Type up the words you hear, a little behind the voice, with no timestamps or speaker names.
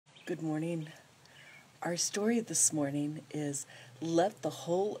Good morning. Our story this morning is Let the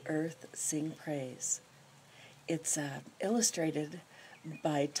Whole Earth Sing Praise. It's illustrated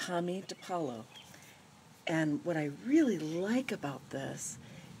by Tommy DiPaolo. And what I really like about this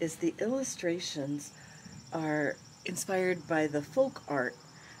is the illustrations are inspired by the folk art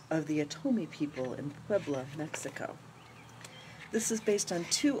of the Otomi people in Puebla, Mexico. This is based on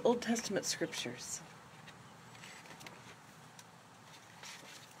two Old Testament scriptures.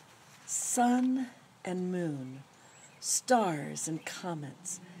 Sun and moon, stars and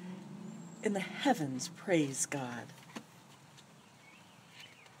comets, in the heavens praise God.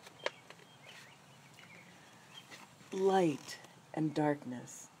 Light and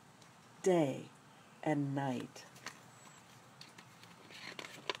darkness, day and night.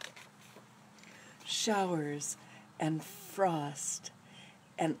 Showers and frost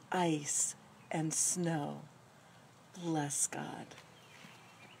and ice and snow, bless God.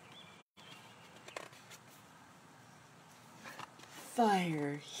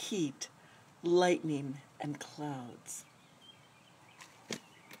 Fire, heat, lightning, and clouds.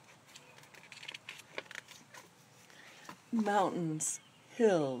 Mountains,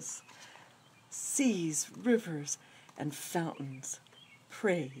 hills, seas, rivers, and fountains,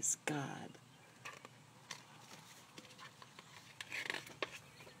 praise God.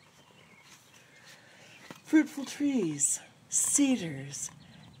 Fruitful trees, cedars,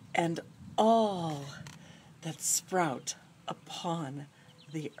 and all that sprout upon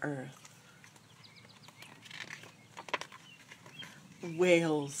the earth.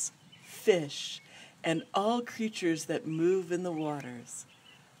 Whales, fish, and all creatures that move in the waters,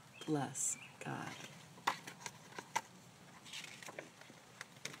 bless God.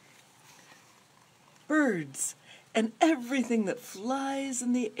 Birds and everything that flies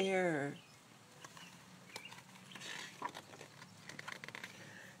in the air.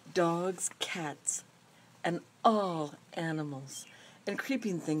 Dogs, cats, and all animals and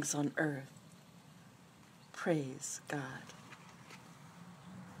creeping things on earth, praise God.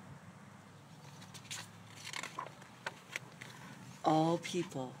 All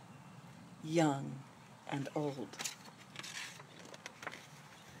people, young and old.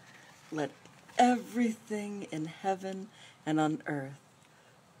 Let everything in heaven and on earth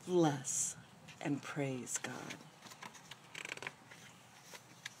bless and praise God.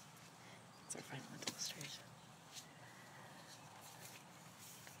 That's our final illustration.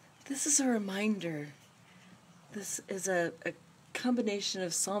 This is a reminder. This is a combination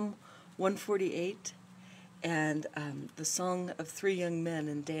of Psalm 148 and the Song of Three Young Men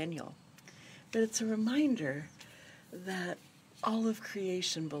in Daniel. But it's a reminder that all of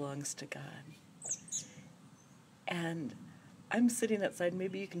creation belongs to God. And I'm sitting outside,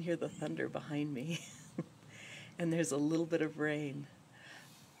 maybe you can hear the thunder behind me, and there's a little bit of rain.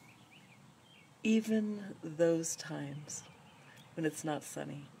 Even those times when it's not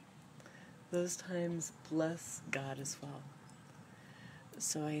sunny, those times bless God as well.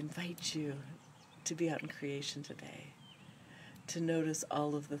 So I invite you to be out in creation today, to notice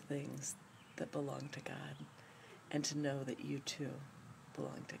all of the things that belong to God, and to know that you too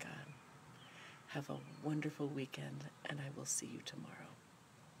belong to God. Have a wonderful weekend, and I will see you tomorrow.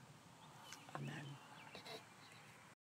 Amen.